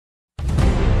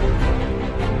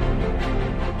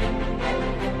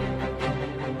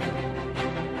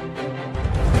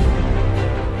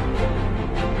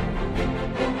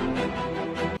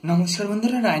নমস্কার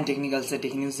বন্ধুরা, Ryan technicals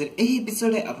take নিউজের এই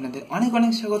এপিসোডে আপনাদের অনেক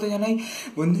অনেক স্বাগত জানাই।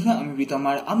 বন্ধুরা, আমি প্রীতম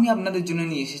আর আমি আপনাদের জন্য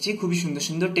নিয়ে এসেছি খুবই সুন্দর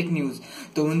সুন্দর টেক নিউজ।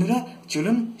 তো বন্ধুরা,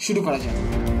 চলুন শুরু করা যাক।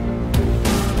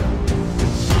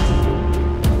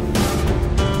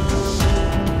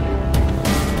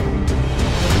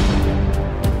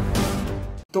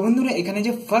 তো বন্ধুরা, এখানে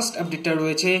যে ফার্স্ট আপডেটটা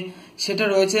রয়েছে সেটা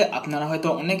রয়েছে, আপনারা হয়তো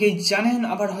অনেকেই জানেন,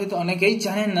 আবার হয়তো অনেকেই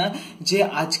জানেন না যে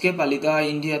আজকে পালিত হয়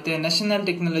ইন্ডিয়াতে ন্যাশনাল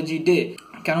টেকনোলজি ডে।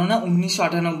 কেননা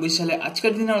 1998 সালে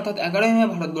আজকের দিনে অর্থাৎ 11 মে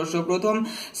ভারতবর্ষ প্রথম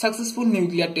সাকসেসফুল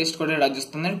নিউক্লিয়ার টেস্ট করে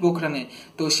রাজস্থানের পোখরানে।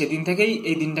 তো সেদিন থেকেই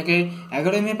এই দিনটাকে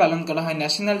 11 মে পালন করা হয়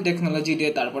ন্যাশনাল টেকনোলজি ডে।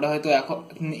 তারপরে হয়তো এখন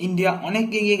ইন্ডিয়া অনেক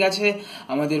এগিয়ে গেছে,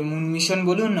 আমাদের মুন মিশন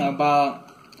বলুন বা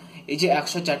এই যে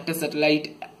 104টে স্যাটেলাইট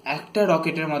একটা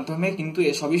রকেটের মাধ্যমে, কিন্তু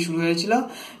এসবই শুরু হয়েছিল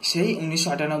সেই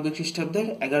 1998 খ্রিস্টাব্দের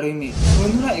 11 মে।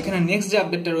 বন্ধুরা, এখানে নেক্সট যে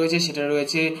আপডেটটা রয়েছে সেটা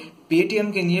রয়েছে পেটিএম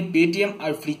কে নিয়ে। পেটিএম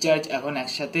আর ফ্রিচার্জ এখন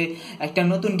একসাথে একটা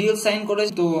নতুন ডিল সাইন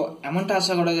করেছে। তো এমনটা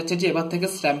আশা করা যাচ্ছে যে এবার থেকে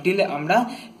স্ন্যাপডিলে আমরা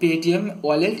পেটিএম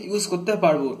ওয়ালেট ইউজ করতে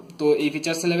পারবো। তো এই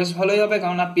ফিচার্সটা বেশ ভালোই হবে,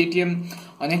 কারণ পেটিএম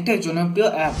অনেকটাই জনপ্রিয়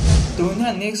অ্যাপ। তো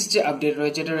বন্ধুরা, নেক্সট যে আপডেট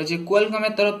রয়েছে এটা রয়েছে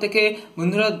কোয়ালকমের তরফ থেকে।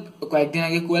 বন্ধুরা, কয়েকদিন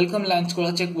আগে কোয়ালকম লঞ্চ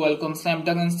করেছে কোয়ালকম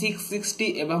স্ন্যাপড্রাগন 660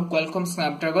 এবং কোয়ালকম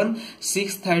স্ন্যাপড্রাগন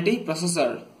 630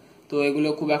 প্রসেসর। তো এগুলো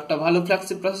খুব একটা ভালো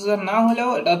ফ্ল্যাগশিপ প্রসেসর না হলেও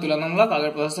এটা তুলনামূলক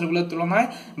আগের প্রসেসরগুলোর তুলনায়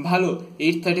ভালো,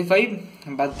 835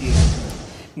 বাদ দিয়ে।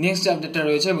 নেক্সট আপডেটটা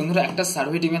রয়েছে বন্ধুরা, একটা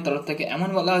সার্ভে টিমের তরফ থেকে এমন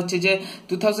বলা হচ্ছে যে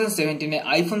 2017-এ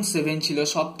আইফোন 7 ছিল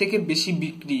সব থেকে বেশি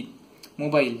বিক্রি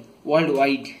মোবাইল ওয়ার্ল্ড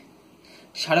ওয়াইড।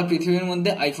 সারা পৃথিবীর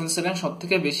মধ্যে আইফোন 7 সব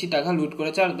থেকে বেশি টাকা লুট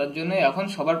করেছে, আর তার জন্য এখন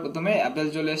সবার প্রথমে অ্যাপেল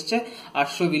চলে এসছে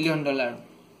 $800 বিলিয়ন।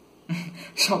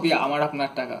 সবই আমার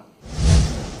আপনার টাকা।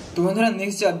 তো বন্ধুরা,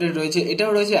 নেক্সট যে আপডেট রয়েছে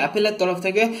এটাও রয়েছে অ্যাপেলের তরফ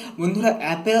থেকে। বন্ধুরা,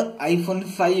 অ্যাপেল আইফোন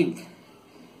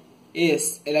 5s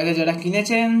এর আগে যারা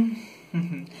কিনেছেন,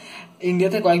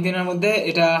 ইন্ডিয়াতে কয়েকদিনের মধ্যে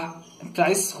এটা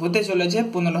প্রাইস হতে চলেছে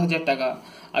 15,000 টাকা।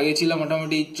 আগে ছিল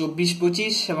মোটামুটি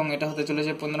 24-25 এবং এটা হতে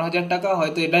চলেছে 15,000 টাকা।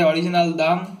 হয়তো এটাই অরিজিনাল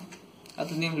দাম,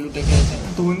 এতদিন লুটে খেয়েছে।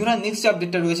 তো বন্ধুরা, নেক্সট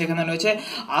আপডেটটা রয়েছে এখানে রয়েছে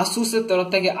আসুসের তরফ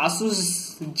থেকে। আসুস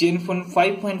জেনফোন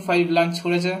 5.5 লঞ্চ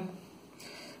করেছে,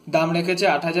 দাম রেখেছে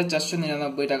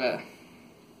 8,499 টাকা।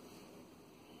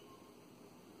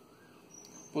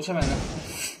 পোষাবে না।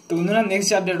 তো বন্ধুরা,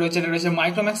 নেক্সট আপডেট রয়েছে এটা রয়েছে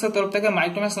মাইক্রোম্যাক্সের তরফ থেকে।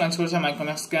 মাইক্রোম্যাক্স লঞ্চ করেছে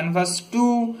মাইক্রোম্যাক্স ক্যানভাস 2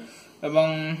 এবং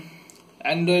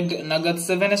অ্যান্ড্রয়েড নাগাদ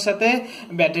 7 এর সাথে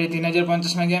ব্যাটারি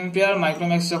 3050 মেগাঅ্যাম্পিয়ার।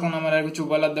 মাইক্রোম্যাক্স যখন আমার আর কিছু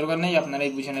বলার দরকার নেই,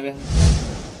 আপনারাই বুঝে নেবেন।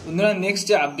 বন্ধুরা, নেক্সট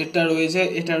যে আপডেটটা রয়েছে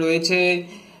এটা রয়েছে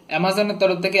অ্যামাজনের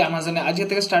তরফ থেকে। অ্যামাজনে আজকে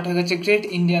থেকে স্টার্ট হয়ে গেছে গ্রেট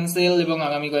ইন্ডিয়ান সেল এবং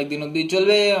আগামী কয়েকদিন অব্দি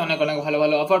চলবে। অনেক অনেক ভালো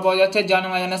ভালো অফার পাওয়া যাচ্ছে, যা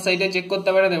অ্যামাজনের সাইটে চেক করতে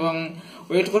পারেন এবং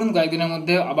ওয়েট করুন, কয়েকদিনের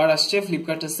মধ্যে আবার আসছে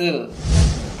ফ্লিপকার্টের সেল।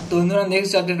 তো বন্ধুরা,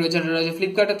 নেক্সট আপডেট রয়েছে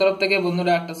ফ্লিপকার্টের তরফ থেকে।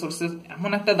 বন্ধুরা, একটা সোর্সে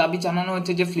এমন একটা দাবি জানানো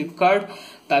হচ্ছে যে ফ্লিপকার্ট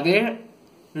তাদের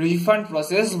রিফান্ড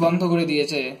প্রসেস বন্ধ করে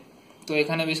দিয়েছে। তো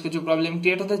এখানে বেশ কিছু প্রবলেম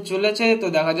ক্রিয়েট হতে চলেছে। তো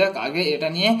দেখা যাক আগে এটা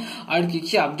নিয়ে আর কি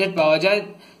কি আপডেট পাওয়া যায়।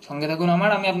 সঙ্গে থাকুন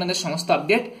আমি আপনাদের সমস্ত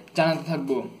আপডেট জানাতে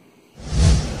থাকবো।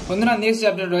 বন্ধুরা, নেক্সট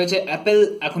আপডেট রয়েছে অ্যাপেল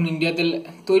এখন ইন্ডিয়াতে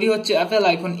তৈরি হচ্ছে অ্যাপেল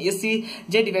আইফোন এসি।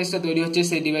 যে ডিভাইসটা তৈরি হচ্ছে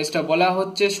সেই ডিভাইসটা বলা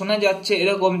হচ্ছে, শোনা যাচ্ছে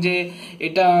এরকম যে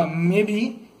এটা মেবি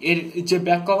এর যে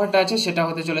ব্যাক কভারটা আছে সেটা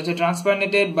হতে চলেছে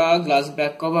ট্রান্সপারেন্টেড বা গ্লাস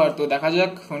ব্যাক কভার। তো দেখা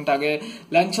যাক ফোনটা আগে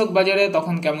লঞ্চ হোক বাজারে,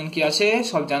 তখন কেমন কি আসে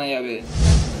সব জানা যাবে।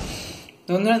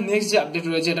 বন্ধুরা, নেক্সট যে আপডেট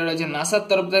রয়েছে এটা রয়েছে নাসার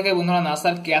তরফ থেকে। বন্ধুরা,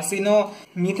 নাসার ক্যাসিনো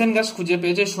মিথেন গ্যাস খুঁজে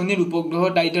পেয়েছে শনির উপগ্রহ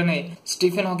টাইটানে।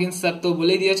 স্টিফেন হকিন্স স্যার তো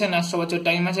বলেই দিয়েছেন 100 বছর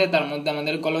টাইম আছে, তার মধ্যে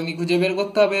আমাদের কলোনি খুঁজে বের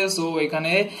করতে হবে। সো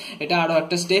এখানে এটা আরো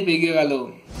একটা স্টেপ এগিয়ে গেল।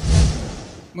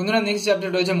 বন্ধুরা, নেক্সট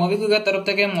আপডেট রয়েছে মোবিকুইকের তরফ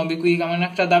থেকে। মোবিকুইক এমন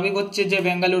একটা দাবি করছে যে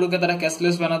বেঙ্গালুরুকে তারা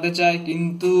ক্যাশলেস বানাতে চায়,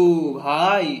 কিন্তু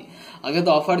ভাই আগে তো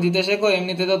অফার দিতে শেখো।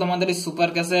 এমনিতে তো তোমাদের এই সুপার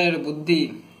ক্যাশের বুদ্ধি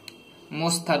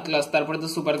মোস্ট থার্ড ক্লাস, তারপরে তো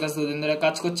সুপার ক্যাশ 2 দিন ধরে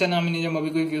কাজ করছে না। আমি নিজে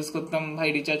মোবিকুইক ইউজ করতাম, ভাই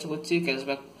রিচার্জ করছি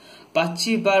ক্যাশব্যাক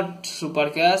পাচ্ছি, বাট সুপার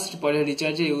ক্যাশ পরে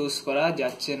রিচার্জে ইউজ করা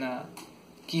যাচ্ছে না।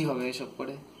 কি হবে এসব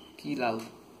করে, কি লাভ?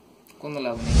 কোনো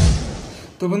লাভ নেই।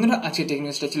 তো বন্ধুরা, আজকে টেক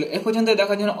নিউজটা ছিল এ পর্যন্ত।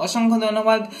 দেখার জন্য অসংখ্য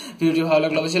ধন্যবাদ। ভিডিও ভালো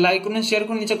লাগলে অবশ্যই লাইক করুন, শেয়ার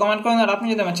করুন, নিচে কমেন্ট করুন। আর আপনি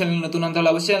যদি আমার চ্যানেল নতুন হন তাহলে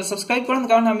অবশ্যই সাবস্ক্রাইব করুন,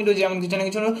 কারণ আমি রোজ এমন কিছু না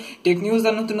কিছু টেক নিউজ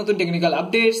আর নতুন নতুন technical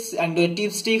updates, Android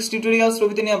tips, tricks, tutorials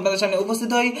প্রভৃতি নিয়ে আপনাদের সামনে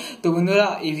উপস্থিত হই। তো বন্ধুরা,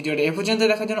 এই ভিডিওটা এ পর্যন্ত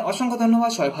দেখার জন্য অসংখ্য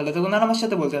ধন্যবাদ। সবাই ভালো থাকুন আর আমার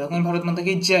সাথে বলতে থাকুন ভারত মাতা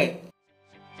কি জয়।